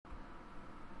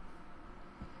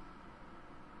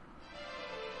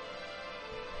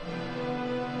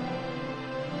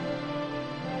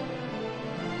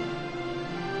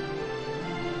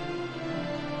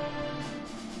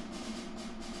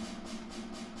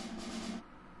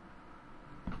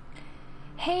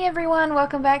Hey everyone,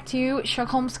 welcome back to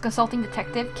Sherlock Holmes Consulting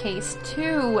Detective Case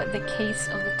 2, the case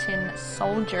of the Tin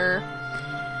Soldier.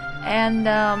 And,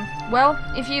 well,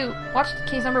 if you watched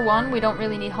case number 1, we don't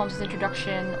really need Holmes'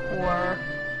 introduction or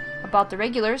about the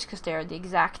regulars, because they're the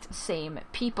exact same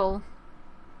people.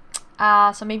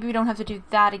 So maybe we don't have to do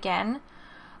that again.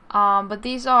 But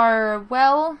these are,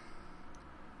 well,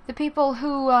 the people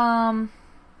who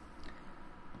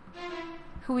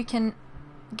we can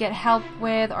get help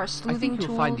with our sleuthing tools. I think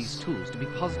you'll find these tools to be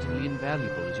positively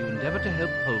invaluable as you endeavor to help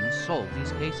Holmes solve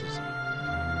these cases.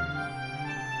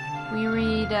 We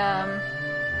read,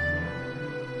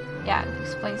 yeah, it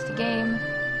explains the game.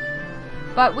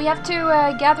 But we have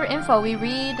to gather info. We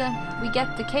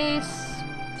get the case,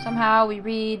 somehow we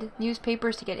read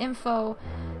newspapers to get info,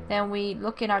 then we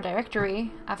look in our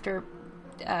directory after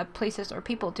places or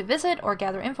people to visit or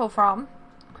gather info from,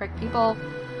 correct people.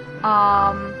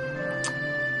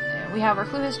 We have our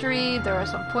clue history,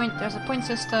 there's a point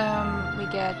system, we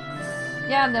get,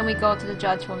 yeah, and then we go to the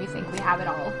judge when we think we have it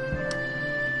all.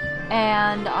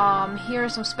 And here are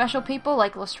some special people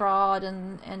like Lestrade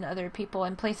and other people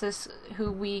and places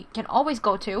who we can always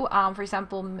go to. For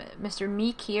example, Mr.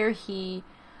 Meek here, he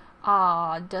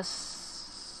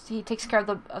takes care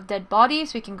of dead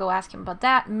bodies, so we can go ask him about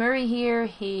that. Murray here,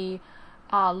 he's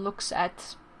a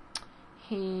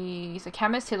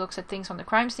chemist, he looks at things on the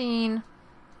crime scene.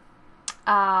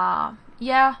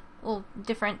 Yeah, well,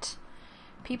 different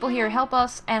people here help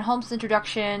us, and Holmes'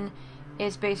 introduction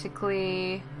is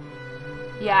basically,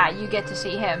 yeah, you get to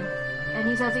see him, and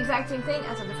he says the exact same thing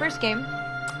as in the first game,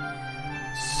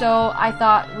 so I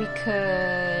thought we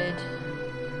could,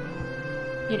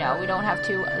 you know, we don't have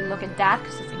to look at that,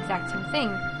 because it's the exact same thing,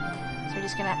 so we're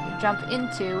just gonna jump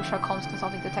into Sherlock Holmes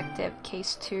Consulting Detective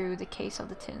Case 2, the case of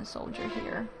the Tin Soldier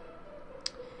here.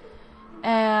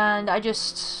 And I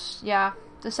just, yeah,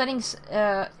 the settings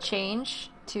change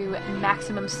to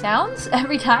maximum sounds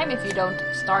every time if you don't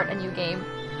start a game.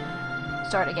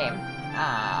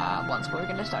 Once we're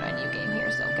gonna start a new game here,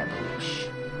 so Gabouche.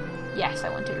 Yes, I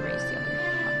want to erase the other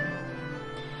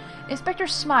one. Inspector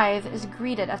Smythe is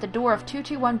greeted at the door of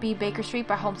 221B Baker Street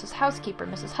by Holmes's housekeeper,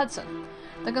 Mrs. Hudson.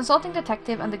 The consulting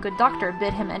detective and the good doctor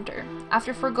bid him enter.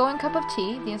 After foregoing a cup of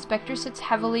tea, the inspector sits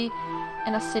heavily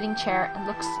in a sitting chair and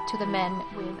looks to the men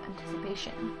with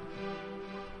anticipation.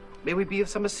 May we be of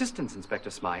some assistance, Inspector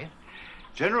Smythe?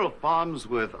 General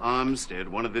Farnsworth Armstead,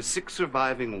 one of the 6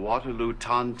 surviving Waterloo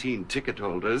Tontine ticket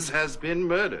holders, has been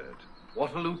murdered.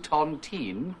 Waterloo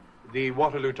Tontine? The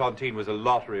Waterloo Tontine was a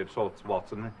lottery of sorts,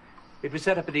 Watson. It was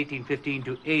set up in 1815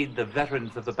 to aid the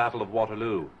veterans of the Battle of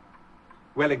Waterloo.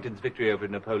 Wellington's victory over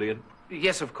Napoleon.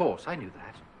 Yes, of course, I knew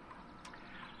that.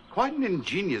 Quite an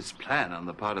ingenious plan on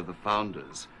the part of the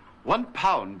founders.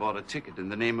 £1 bought a ticket in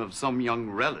the name of some young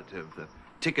relative. The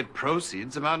ticket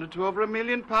proceeds amounted to over £1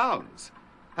 million.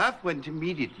 Half went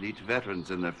immediately to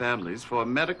veterans and their families for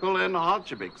medical and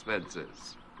hardship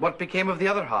expenses. What became of the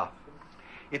other half?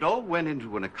 It all went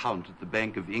into an account at the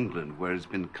Bank of England, where it's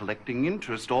been collecting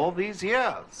interest all these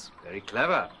years. Very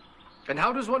clever. And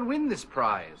how does one win this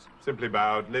prize? Simply by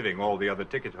outliving all the other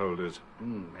ticket holders.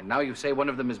 And now you say one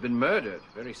of them has been murdered.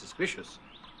 Very suspicious.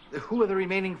 Who are the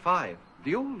remaining 5?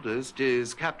 The oldest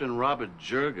is Captain Robert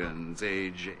Jurgens,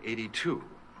 age 82.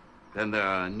 Then there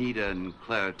are Anita and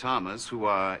Claire Thomas, who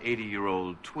are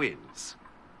 80-year-old twins.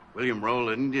 William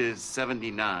Rowland is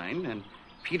 79, and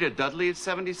Peter Dudley is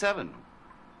 77.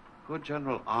 Poor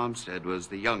General Armstead was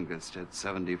the youngest at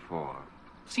 74.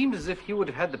 Seems as if he would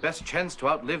have had the best chance to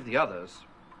outlive the others.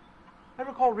 I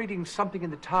recall reading something in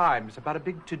the Times about a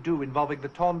big to-do involving the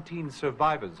Tontine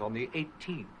survivors on the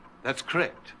 18th. That's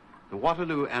correct. The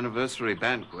Waterloo anniversary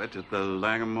banquet at the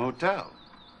Langham Hotel.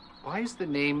 Why is the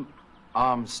name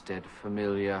Armstead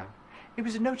familiar? He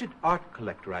was a noted art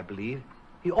collector, I believe.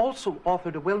 He also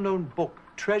authored a well-known book,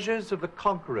 Treasures of the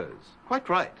Conquerors. Quite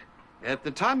right. At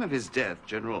the time of his death,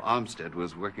 General Armstead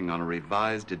was working on a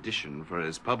revised edition for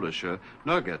his publisher,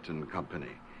 Nugget and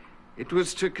Company. It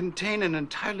was to contain an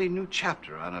entirely new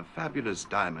chapter on a fabulous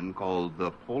diamond called the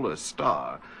Polar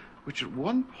Star, which at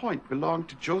one point belonged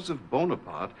to Joseph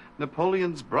Bonaparte,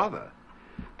 Napoleon's brother.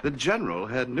 The general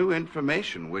had new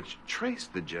information which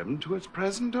traced the gem to its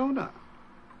present owner.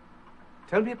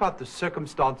 Tell me about the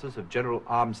circumstances of General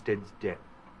Armstead's death.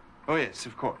 Oh, yes,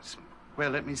 of course.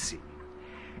 Well, let me see.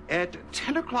 At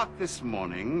 10 o'clock this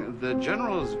morning, the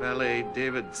general's valet,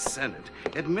 David Sennett,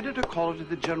 admitted a caller to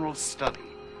the general's study.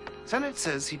 Sennett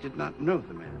says he did not know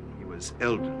the man. He was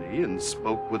elderly and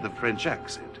spoke with a French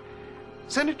accent.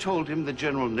 Sennett told him the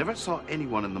general never saw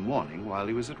anyone in the morning while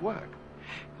he was at work.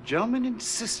 The gentleman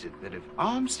insisted that if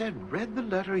Armstead read the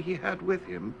letter he had with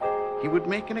him, he would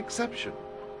make an exception.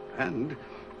 And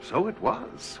so it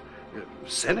was.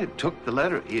 Sennett took the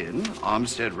letter in,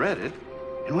 Armstead read it,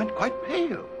 and went quite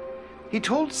pale. He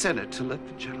told Sennett to let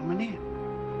the gentleman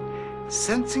in.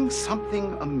 Sensing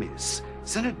something amiss,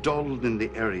 Sennett dawdled in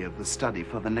the area of the study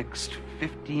for the next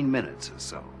 15 minutes or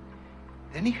so.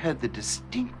 Then he heard the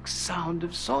distinct sound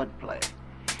of swordplay.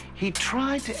 He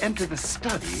tried to enter the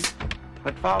study,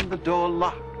 but found the door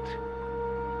locked.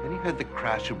 Then he heard the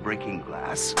crash of breaking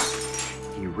glass.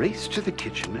 He raced to the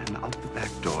kitchen and out the back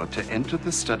door to enter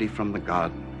the study from the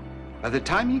garden. By the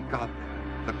time he got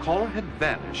there, the caller had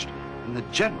vanished, and the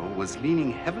general was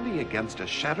leaning heavily against a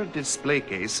shattered display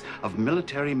case of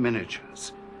military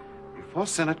miniatures. Before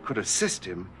Sennett could assist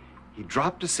him, he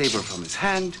dropped a saber from his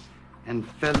hand and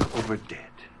fell over dead.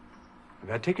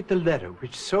 And I take it the letter,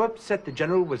 which so upset the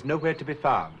general, was nowhere to be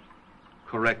found.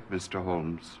 Correct, Mr.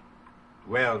 Holmes.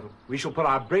 Well, we shall put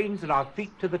our brains and our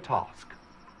feet to the task.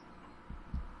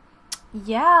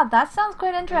 Yeah, that sounds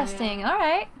quite interesting.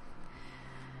 Alright.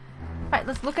 Right,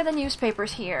 let's look at the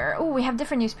newspapers here. Oh, we have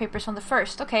different newspapers from the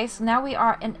first. Okay, so now we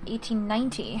are in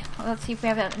 1890. Let's see if we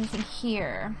have anything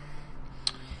here.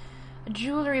 A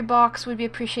jewelry box would be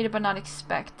appreciated but not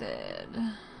expected.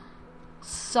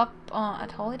 Sup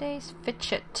at holidays?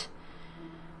 Fitchett.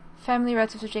 Family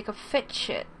relatives of Jacob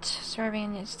Fitchett, serving in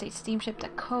the United States steamship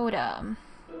Dakota.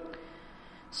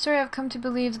 Sir, I've come to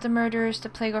believe that the murders, the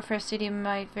plague of our city,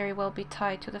 might very well be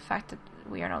tied to the fact that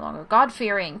we are no longer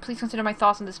God-fearing. Please consider my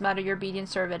thoughts on this matter. Your obedient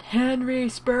servant, Henry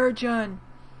Spurgeon.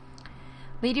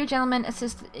 Lady or gentleman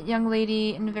assist young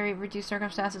lady in very reduced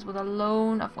circumstances with a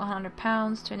loan of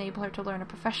 £100 to enable her to learn a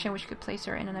profession which could place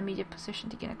her in an immediate position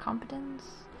to gain a competence.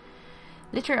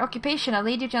 Literary occupation. A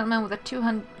lady or gentleman with a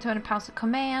 £200 of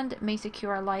command may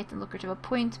secure a light and lucrative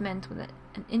appointment with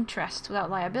an interest without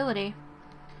liability.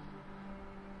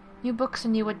 New books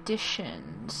and new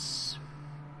editions.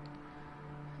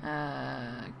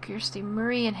 Kirsty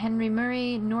Murray and Henry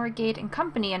Murray, Norgate and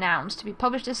Company announced to be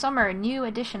published this summer. New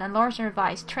edition, enlarged and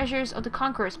revised. Treasures of the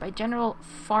Conquerors by General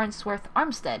Farnsworth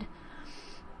Armstead.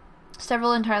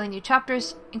 Several entirely new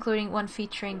chapters, including one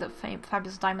featuring the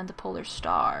fabulous diamond, the Polar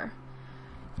Star.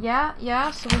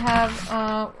 Yeah, so we have,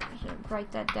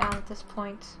 write that down at this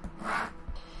point.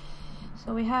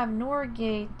 So we have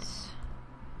Norgate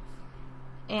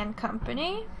and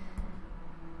Company.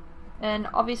 And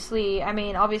obviously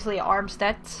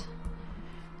Armstead.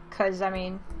 Because,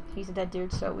 he's a dead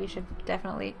dude, so we should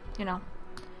definitely, go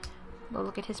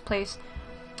look at his place.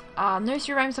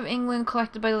 Nursery Rhymes of England,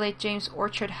 collected by the late James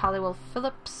Orchard Halliwell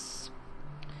Phillips.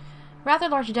 Rather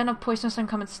large den of poisonous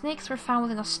uncommon snakes were found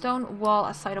within a stone wall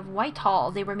outside of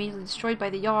Whitehall. They were immediately destroyed by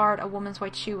the yard. A woman's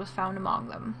white shoe was found among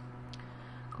them.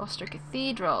 Gloucester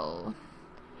Cathedral.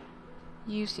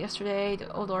 Used yesterday.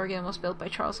 The old organ was built by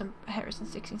Charles Harris in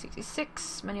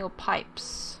 1666. Many old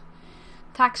pipes.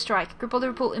 Tax strike. A group of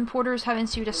Liverpool importers have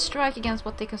ensued a strike against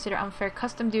what they consider unfair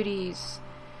custom duties.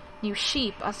 New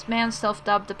sheep. A man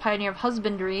self-dubbed the pioneer of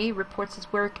husbandry reports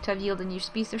his work to have yielded a new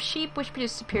species of sheep which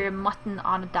produce superior mutton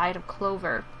on a diet of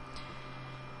clover.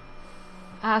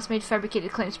 Has made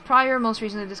fabricated claims prior, most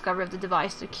recently the discovery of the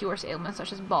device that cures ailments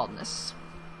such as baldness.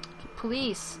 Okay,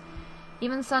 police.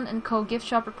 Evenson and Co. gift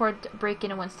shop report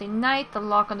break-in on Wednesday night. The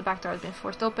lock on the back door has been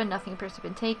forced open. Nothing appears to have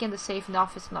been taken. The safe in the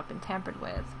office has not been tampered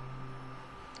with.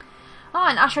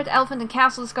 An usher at Elephant and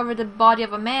Castle discovered the body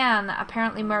of a man,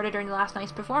 apparently murdered during the last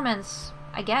night's performance.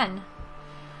 Again.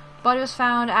 Body was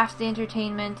found after the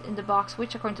entertainment in the box,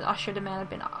 which, according to the usher, the man had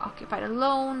been occupied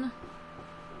alone.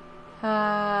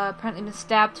 Apparently been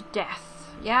stabbed to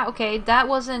death. Yeah, okay, that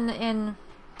was in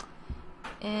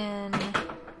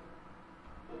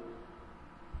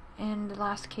the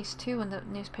last case too, in the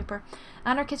newspaper.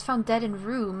 Anarchist found dead in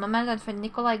room. A man identified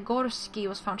Nikolai Gorsky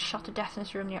was found shot to death in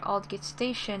his room near Aldgate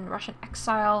Station. Russian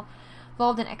exile,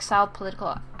 involved in exiled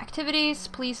political activities.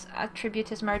 Police attribute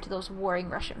his murder to those warring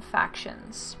Russian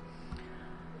factions.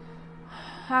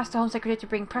 Asked the Home Secretary to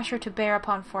bring pressure to bear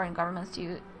upon foreign governments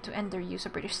to end their use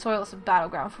of British soil as a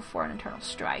battleground for foreign internal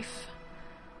strife.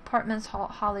 Apartments,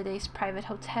 holidays, private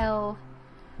hotel,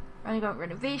 running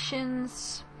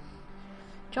renovations.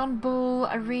 John Bull,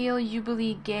 a real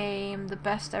Jubilee game, the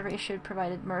best ever issued,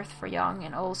 provided mirth for young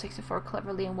and old, 64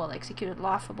 cleverly and well executed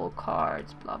laughable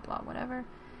cards, blah blah whatever.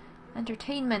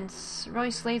 Entertainments, Roy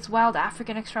Slade's Wild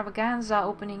African Extravaganza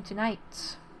opening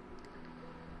tonight.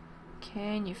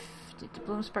 Okay, and the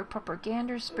Bloomsburg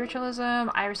Propaganda, Spiritualism,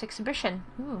 Iris Exhibition.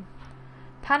 Ooh.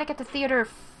 Panic at the Theatre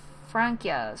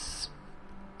Francias.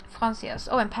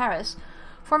 Oh, in Paris.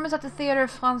 Performance at the Theatre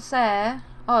Francais.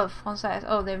 Oh, Francais.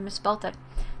 Oh, they've misspelled it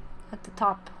at the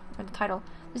top, or the title.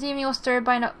 This evening was stirred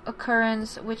by an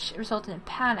occurrence which resulted in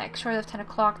panic. Shortly after 10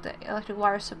 o'clock, the electric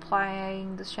wires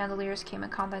supplying the chandeliers came in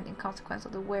contact in consequence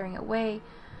of the wearing away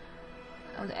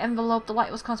of the envelope. The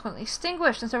light was consequently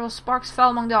extinguished, and several sparks fell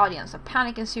among the audience. A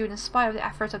panic ensued in spite of the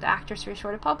efforts of the actors to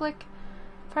reassure the public.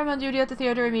 Firemen on duty at the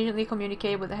theatre immediately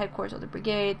communicated with the headquarters of the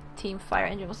brigade. Team fire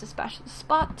engine was dispatched to the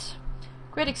spot.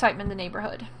 Great excitement in the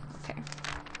neighborhood. Okay.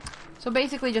 So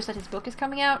basically just that his book is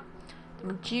coming out.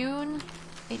 June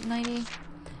 890.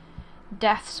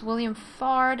 Deaths: William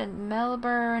Fard and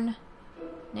Melbourne.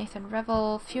 Nathan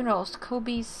Revel. Funerals: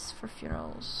 Kobe's for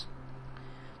funerals.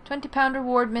 £20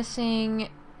 reward missing.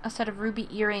 A set of ruby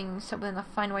earrings set within a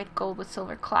fine white gold with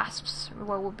silver clasps.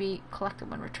 Reward will be collected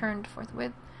when returned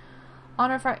forthwith.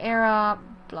 Honor of our era.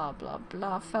 Blah blah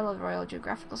blah. Fellow of the Royal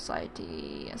Geographical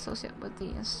Society. Associate with the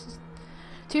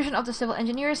Institution of the Civil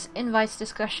Engineers. Invites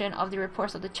discussion of the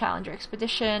reports of the Challenger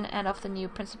expedition and of the new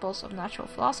principles of natural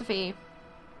philosophy.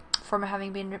 Former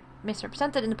having been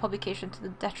misrepresented in the publication to the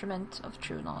detriment of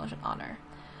true knowledge and honor.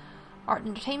 Art and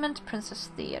entertainment, Princess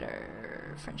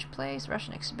Theatre, French plays,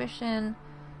 Russian exhibition,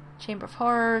 Chamber of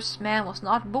Horrors, Man Was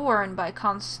Not Born by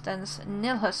Constance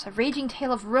Nilhus, a raging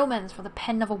tale of romance from the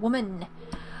pen of a woman.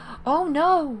 Oh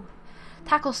no!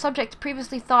 Tackles subject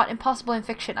previously thought impossible in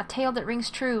fiction, a tale that rings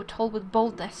true, told with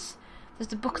boldness. This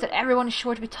is the book that everyone is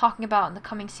sure to be talking about in the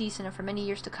coming season and for many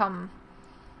years to come.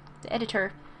 The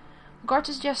editor. Regard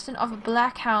to suggestion of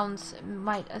black hounds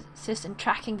might assist in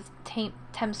tracking the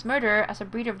Thames murderer. As a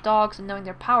breeder of dogs and knowing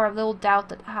their power, I have little doubt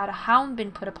that had a hound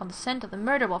been put upon the scent of the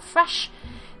murder while fresh,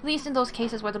 at least in those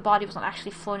cases where the body was not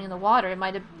actually floating in the water, it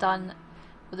might have done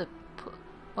with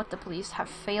what the police have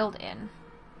failed in.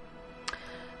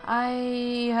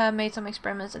 I have made some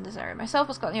experiments in this area myself,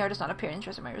 but Scotland Yard does not appear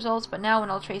interested in my results, but now when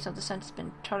all trace of the scent has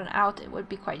been trodden out, it would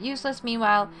be quite useless.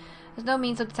 Meanwhile, as no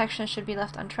means of detection should be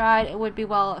left untried, it would be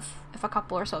well if a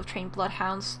couple or so of trained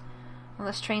bloodhounds,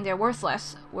 unless trained they are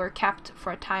worthless, were kept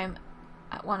for a time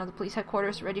at one of the police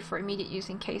headquarters, ready for immediate use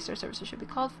in case their services should be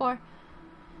called for.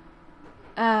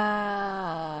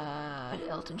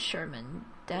 Elton Sherman.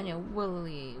 Daniel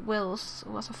Wills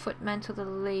was a footman to the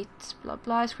late blah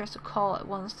blah. Is requested to call at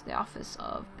once to the office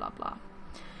of blah blah.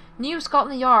 New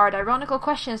Scotland Yard. Ironical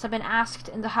questions have been asked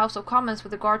in the House of Commons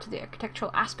with regard to the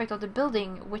architectural aspect of the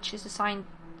building, which is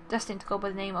destined to go by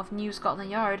the name of New Scotland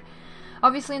Yard.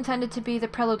 Obviously intended to be the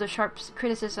prelude of sharp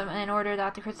criticism, and in order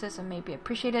that the criticism may be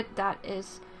appreciated, that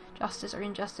is, justice or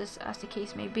injustice, as the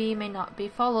case may be, may not be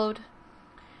followed.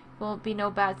 It will be no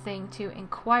bad thing to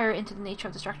inquire into the nature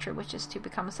of the structure, which is to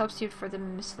become a substitute for the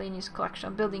miscellaneous collection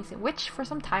of buildings in which, for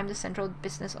some time, the central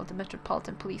business of the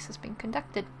Metropolitan Police has been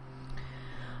conducted.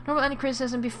 Nor will any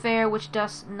criticism be fair which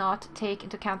does not take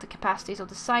into account the capacities of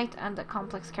the site and the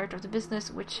complex character of the business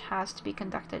which has to be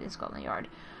conducted in Scotland Yard.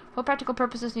 For all practical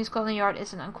purposes, New Scotland Yard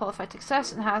is an unqualified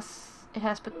success and it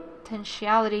has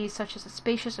potentialities such as a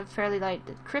spacious and fairly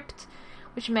lighted crypt,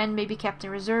 which men may be kept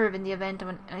in reserve in the event of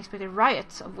an unexpected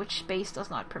riot, of which space does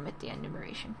not permit the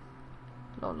enumeration.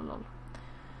 Lol.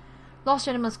 Lost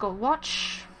Gentleman's Gold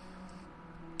Watch.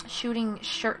 Shooting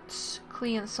shirts.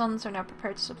 Clee and Sons are now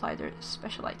prepared to supply their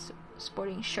specialized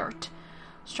sporting shirt.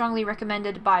 Strongly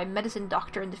recommended by medicine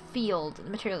doctor in the field. The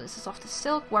material is as soft as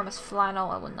silk, warm as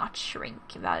flannel, and will not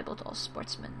shrink. Valuable to all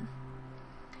sportsmen.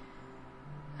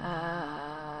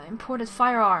 Imported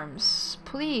firearms.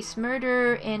 Police.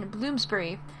 Murder in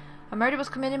Bloomsbury. A murder was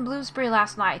committed in Bloomsbury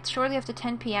last night. Shortly after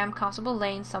 10 p.m., Constable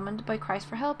Lane, summoned by cries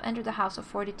for help, entered the house of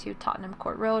 42 Tottenham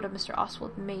Court Road of Mr.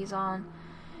 Oswald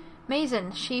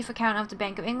Mason, chief accountant of the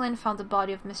Bank of England, found the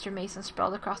body of Mr. Mason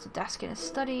sprawled across the desk in his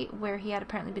study, where he had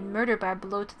apparently been murdered by a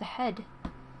blow to the head.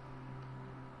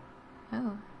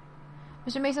 Oh.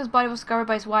 Mr. Mason's body was discovered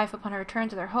by his wife upon her return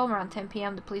to their home around 10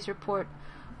 p.m. The police report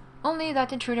only that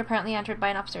the intruder apparently entered by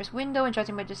an upstairs window, and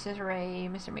judging by disarray,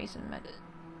 Mr. Mason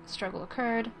struggle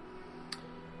occurred.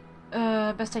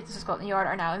 Best detectives of Scotland Yard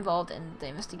are now involved in the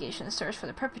investigation and search for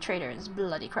the perpetrator in this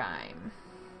bloody crime.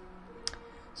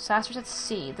 Disasters at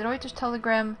sea. The Reuters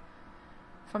telegram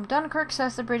from Dunkirk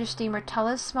says the British steamer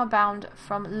Talisman, bound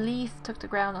from Leith, took the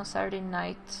ground on Saturday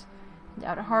night in the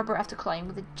outer harbour after colliding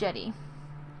with a jetty.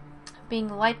 Being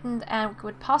lightened and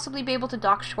would possibly be able to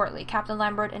dock shortly. Captain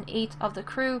Lambert and 8 of the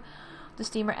crew of the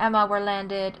steamer Emma were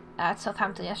landed at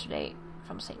Southampton yesterday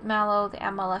from St. Malo. The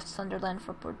Emma left Sunderland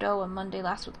for Bordeaux on Monday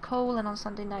last with coal, and on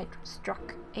Sunday night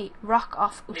struck a rock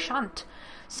off Ushant,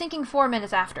 sinking 4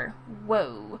 minutes after.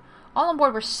 Whoa. All on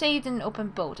board were saved in an open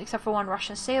boat, except for one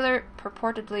Russian sailor,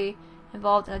 purportedly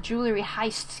involved in a jewellery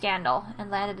heist scandal, and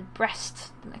landed at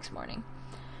Brest the next morning.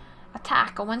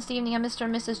 Attack. On Wednesday evening, Mr.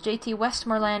 and Mrs. J.T.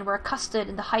 Westmoreland were accosted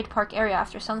in the Hyde Park area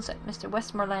after sunset. Mr.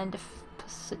 Westmoreland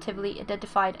positively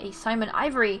identified a Simon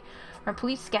Ivory from a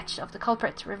police sketch of the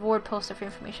culprit. Reward poster for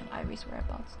information. Ivory's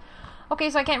whereabouts. Okay,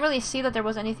 so I can't really see that there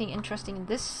was anything interesting in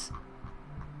this.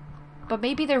 But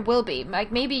maybe there will be.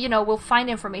 Like, maybe, you know, we'll find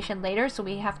information later, so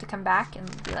we have to come back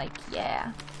and be like,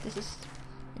 yeah, this is,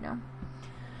 you know.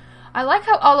 I like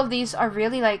how all of these are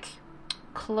really, like,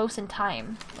 close in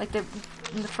time. Like,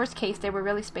 in the first case, they were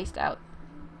really spaced out.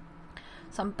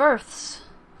 Some births.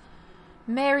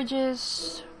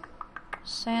 Marriages.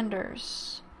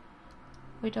 Sanders.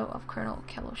 Widow of Colonel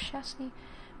Kello Chesney.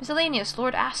 Miscellaneous.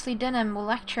 Lord Astley Denham will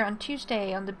lecture on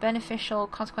Tuesday on the beneficial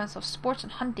consequence of sports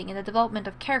and hunting and the development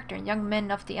of character in young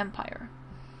men of the Empire.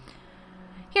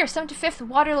 Here, 75th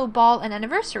Waterloo Ball and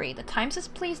Anniversary. The Times is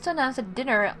pleased to announce a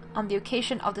dinner on the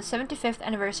occasion of the 75th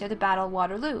anniversary of the Battle of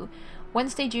Waterloo,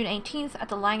 Wednesday, June 18th at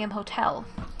the Langham Hotel.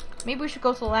 Maybe we should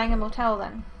go to the Langham Hotel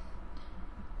then.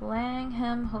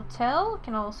 Langham Hotel.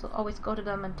 Can also always go to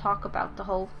them and talk about the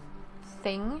whole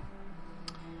thing.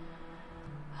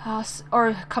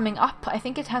 Or coming up. I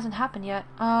think it hasn't happened yet.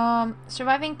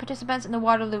 Surviving participants in the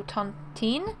Waterloo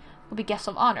Tontine will be guests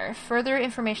of honor. Further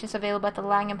information is available at the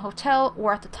Langham Hotel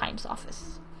or at the Times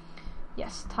office.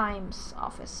 Yes, Times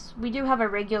office. We do have a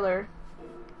regular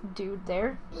dude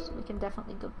there, so we can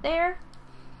definitely go there.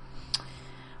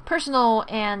 Personal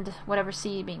and whatever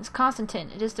C means. Constantine.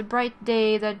 It is the bright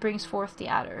day that brings forth the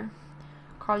adder.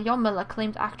 Carl Jommel,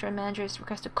 acclaimed actor and manager, is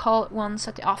requested to call at once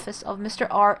at the office of Mr.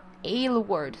 R.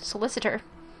 Aylward, solicitor.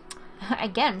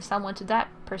 Again, someone to that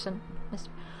person. Mr.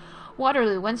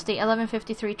 Waterloo, Wednesday,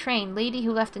 11:53 train. Lady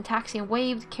who left in taxi and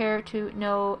waved. Care to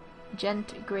know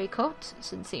gent grey coat?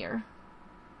 Sincere.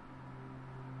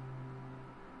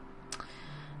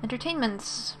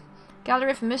 Entertainments.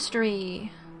 Gallery of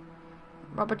Mystery.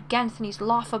 Robert Ganthony's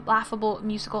laughable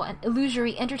musical and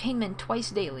illusory entertainment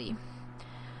twice daily.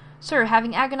 Sir,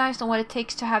 having agonized on what it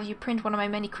takes to have you print one of my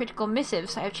many critical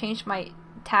missives, I have changed my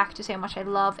tack to say how much I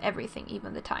love everything,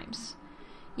 even the Times.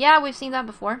 Yeah, we've seen that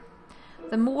before.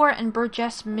 The Moore and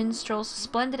Burgess Minstrels,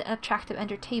 splendid and attractive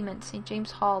entertainment, St.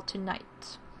 James Hall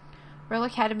tonight. Royal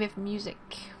Academy of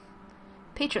Music.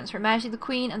 Patrons, Her Majesty the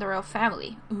Queen and the Royal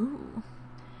Family. Ooh.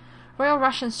 Royal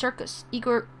Russian Circus,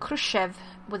 Igor Khrushchev,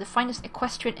 with the finest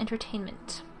equestrian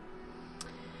entertainment.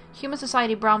 Human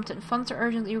Society Brompton. Funds are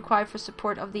urgently required for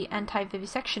support of the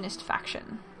anti-vivisectionist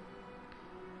faction.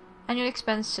 Annual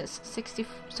expenses,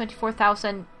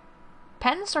 24,000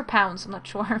 pence or pounds, I'm not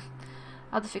sure.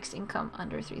 Other fixed income,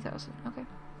 under 3,000. Okay.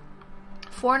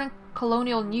 Foreign and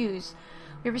colonial news.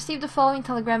 We received the following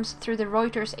telegrams through the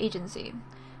Reuters agency.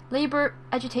 Labor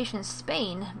agitation in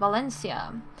Spain,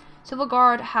 Valencia. Civil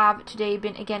Guard have today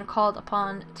been again called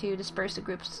upon to disperse the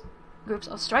groups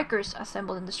of strikers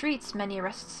assembled in the streets. Many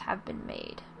arrests have been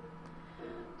made.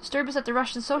 Disturbance at the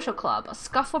Russian Social Club. A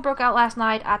scuffle broke out last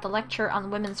night at the lecture on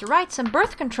women's rights and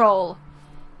birth control.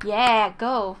 Yeah,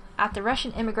 go. At the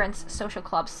Russian Immigrants Social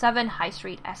Club, 7 High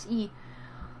Street, SE.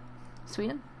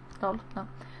 Sweden? No.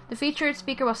 The featured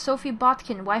speaker was Sophie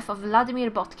Botkin, wife of Vladimir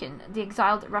Botkin, the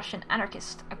exiled Russian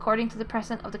anarchist. According to the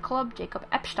president of the club, Jacob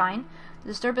Epstein, the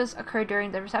disturbance occurred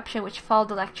during the reception which followed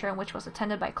the lecture and which was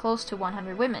attended by close to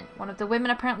 100 women. One of the women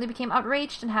apparently became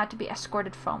outraged and had to be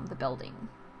escorted from the building.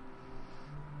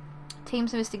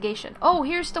 Thames investigation. Oh,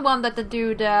 here's the one that the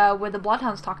dude with the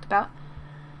bloodhounds talked about.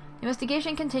 The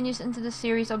investigation continues into the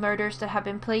series of murders that have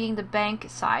been plaguing the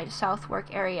Bankside, Southwark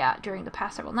area during the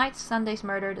past several nights. Sunday's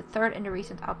murder, the third in a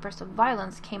recent outburst of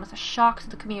violence, came as a shock to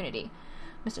the community.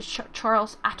 Mr.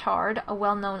 Charles Attard, a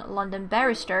well-known London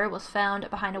barrister, was found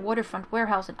behind a waterfront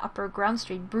warehouse in Upper Ground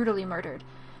Street, brutally murdered.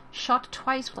 Shot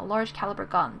twice with a large caliber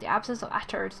gun. The absence of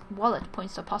Attard's wallet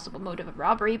points to a possible motive of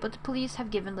robbery, but the police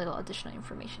have given little additional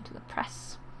information to the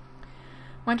press.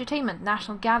 More entertainment.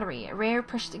 National Gallery, a rare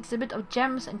precious exhibit of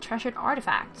gems and treasured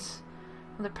artifacts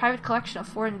from the private collection of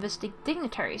foreign visiting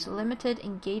dignitaries. Limited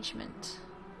engagement.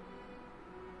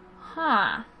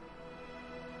 Huh.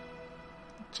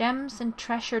 Gems and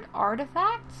treasured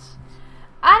artifacts?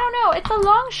 I don't know. It's a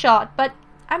long shot, but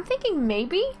I'm thinking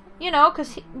maybe, you know,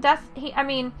 because I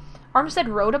mean, Armstead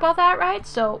wrote about that, right?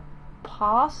 So,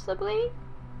 possibly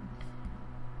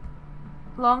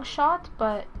long shot,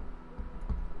 but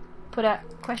put a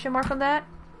question mark on that.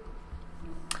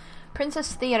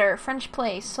 Princess Theatre, French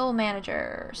play, Soul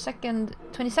Manager,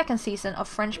 22nd season of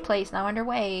French plays now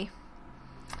underway.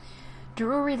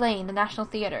 Drury Lane, the National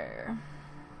Theatre.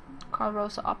 Carl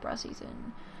Rosa opera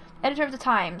season. Editor of the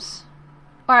Times.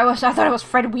 Or I thought it was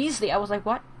Fred Weasley. I was like,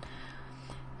 what?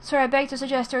 Sir, I beg to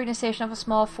suggest the organization of a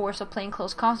small force of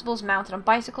plainclothes constables mounted on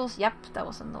bicycles. Yep, that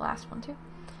was in the last one too.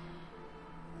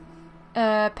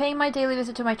 Paying my daily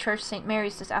visit to my church, St.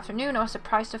 Mary's, this afternoon, I was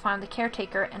surprised to find the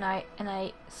caretaker in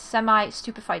a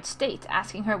semi-stupefied state.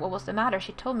 Asking her what was the matter,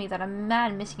 she told me that a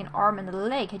man missing an arm and a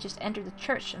leg had just entered the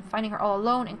church, and finding her all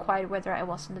alone, inquired whether I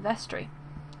was in the vestry.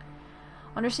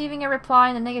 On receiving a reply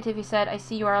in the negative, he said, "I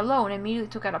see you are alone," and immediately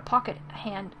took out a pocket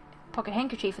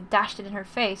handkerchief and dashed it in her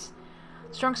face.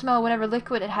 The strong smell of whatever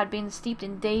liquid it had been steeped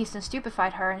in dazed and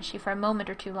stupefied her, and she for a moment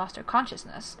or two lost her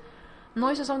consciousness.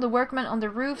 Noises from the workmen on the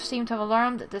roof seemed to have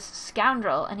alarmed this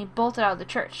scoundrel, and he bolted out of the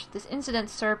church. This incident,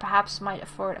 sir, perhaps might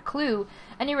afford a clue.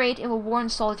 At any rate, it will warn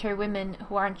solitary women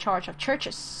who are in charge of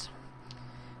churches.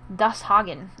 Das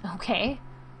Hagen. Okay.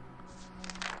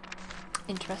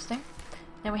 Interesting.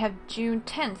 Then we have June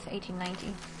 10th,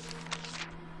 1890.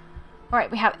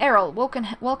 Alright, we have Errol.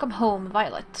 Welcome home,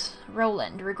 Violet.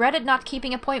 Roland. Regretted not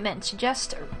keeping appointment.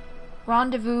 Suggest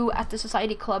rendezvous at the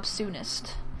Society Club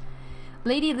soonest.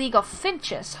 Lady League of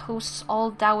Finches hosts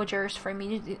all dowagers for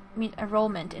immediate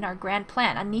enrollment in our grand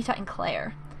plan. Anita and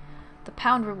Claire. The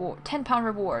 £10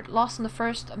 reward. Lost on the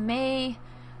 1st of May.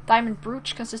 Diamond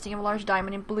brooch consisting of a large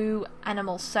diamond in blue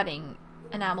enamel setting.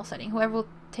 Whoever will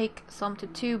take some to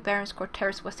 2 Barons Court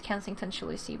Terrace, West Kensington, shall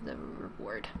receive the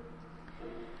reward.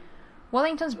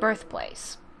 Wellington's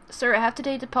birthplace. Sir, I have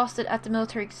today deposited at the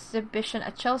military exhibition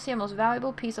at Chelsea a most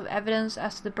valuable piece of evidence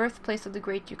as to the birthplace of the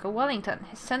great Duke of Wellington,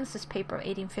 his census paper of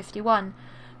 1851,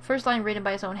 first line written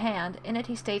by his own hand. In it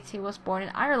he states he was born in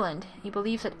Ireland. He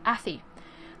believes at Athy.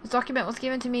 This document was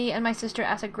given to me and my sister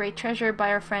as a great treasure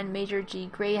by our friend Major G.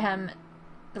 Graham,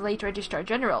 the late Registrar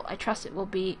General. I trust it will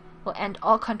end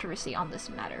all controversy on this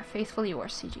matter. Faithfully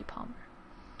yours, C.G. Palmer.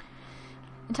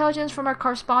 Intelligence from our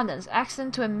correspondents.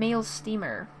 Accident to a mail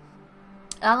steamer.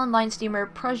 Allen Line steamer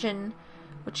Prussian,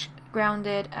 which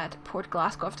grounded at Port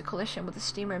Glasgow after collision with the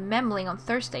steamer Memling on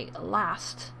Thursday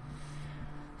last.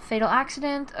 Fatal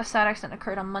accident. A sad accident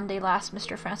occurred on Monday last.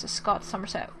 Mr. Francis Scott,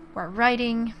 Somerset, were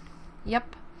writing.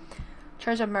 Yep.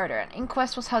 Charge of murder. An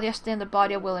inquest was held yesterday on the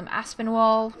body of William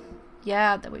Aspinwall.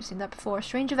 Yeah, we've seen that before.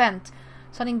 Strange event.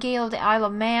 Sudden gale of the Isle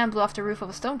of Man blew off the roof of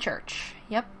a stone church.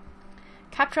 Yep.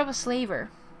 Capture of a slaver.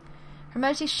 Her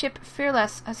Majesty's ship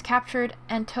Fearless has captured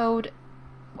and towed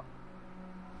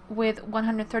with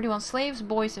 131 slaves,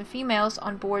 boys and females,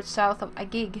 on board south of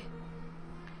Agig.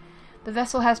 The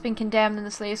vessel has been condemned and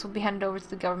the slaves will be handed over to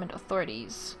the government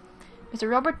authorities.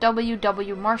 Mr. Robert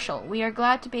W. Marshall. We are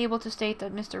glad to be able to state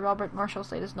that Mr. Robert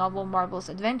Marshall's latest novel, Marvelous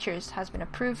Adventures, has been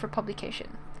approved for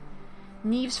publication.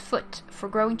 Neve's Foot, for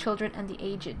growing children and the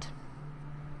aged.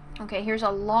 Okay, here's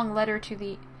a long letter to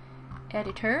the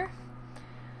editor.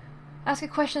 Ask a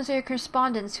question to your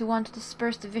correspondents who want to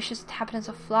disperse the vicious inhabitants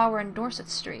of Flower and Dorset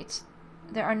Streets.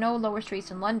 There are no lower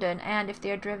streets in London, and if they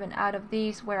are driven out of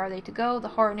these, where are they to go? The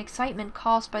horror and excitement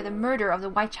caused by the murder of the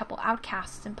Whitechapel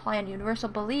outcasts imply a universal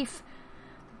belief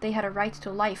that they had a right to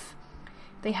life.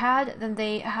 If they had, then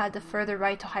they had the further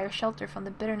right to higher shelter from the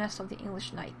bitterness of the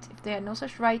English night. If they had no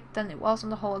such right, then it was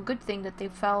on the whole a good thing that they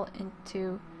fell in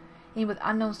with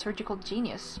unknown surgical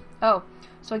genius. Oh,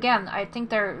 so again, I think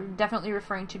they're definitely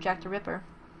referring to Jack the Ripper.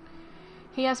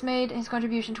 He has made his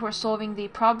contribution towards solving the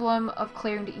problem of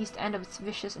clearing the East End of its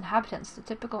vicious inhabitants. The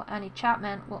typical Annie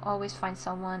Chapman will always find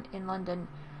someone in London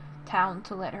town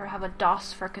to let her have a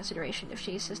doss for consideration. If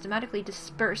she is systematically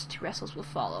dispersed, wrestles will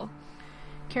follow.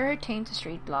 Carry her tame to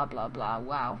street, blah blah blah.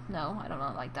 Wow, no, I don't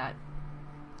know like that.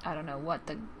 I don't know what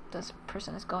this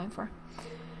person is going for.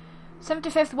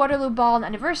 75th Waterloo Ball and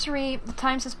Anniversary. The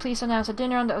Times has pleased announce a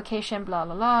dinner on the occasion, blah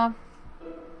blah blah.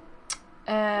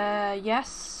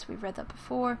 Yes, we've read that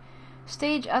before.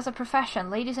 Stage as a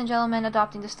profession. Ladies and gentlemen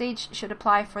adopting the stage should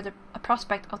apply for a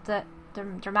prospect of the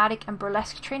Dramatic and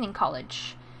Burlesque Training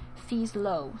College. Fees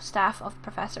low. Staff of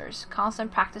professors.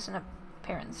 Constant practice and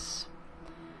appearance.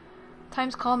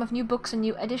 Times column of new books and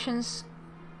new editions.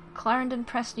 Clarendon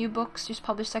Press new books, just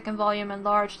published 2nd volume,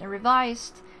 enlarged and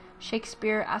revised.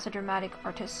 Shakespeare as a dramatic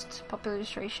artist. Popular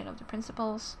illustration of the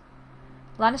principles.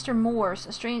 Lannister Moors.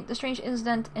 The strange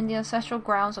incident in the ancestral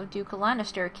grounds of Duke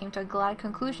Lannister came to a glad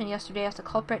conclusion yesterday as the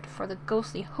culprit for the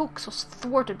ghostly hoax was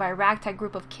thwarted by a ragtag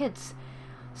group of kids.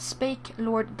 Spake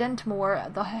Lord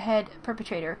Dentmore, the head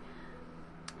perpetrator.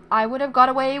 I would have got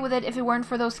away with it if it weren't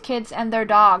for those kids and their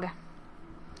dog.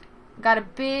 Got a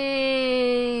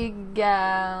big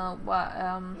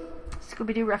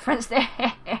Scooby-Doo reference there.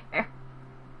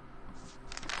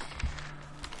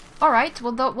 Alright,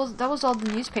 well that was all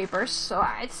the newspapers, so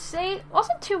I'd say it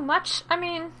wasn't too much. I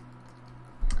mean,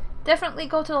 definitely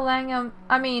go to the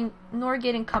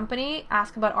Norgate and Company,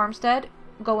 ask about Armstead,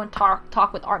 go and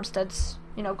talk with Armstead's,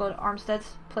 go to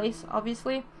Armstead's place,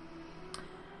 obviously.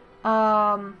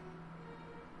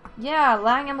 Yeah,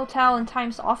 Langham Motel and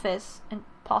Times office, and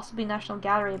possibly National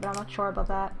Gallery, but I'm not sure about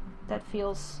that. That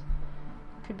feels...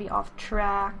 could be off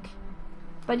track.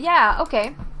 But yeah,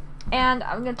 okay. And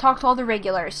I'm gonna talk to all the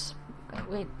regulars.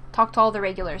 We talk to all the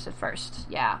regulars at first.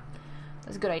 Yeah,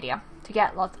 that's a good idea to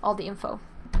get all the info.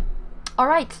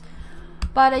 Alright.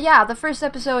 But yeah, the first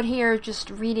episode here, just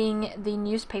reading the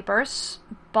newspapers.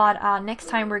 But next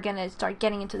time we're gonna start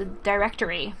getting into the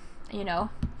directory, you know,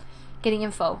 getting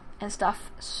info and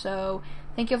stuff. So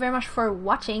thank you very much for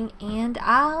watching, and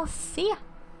I'll see ya.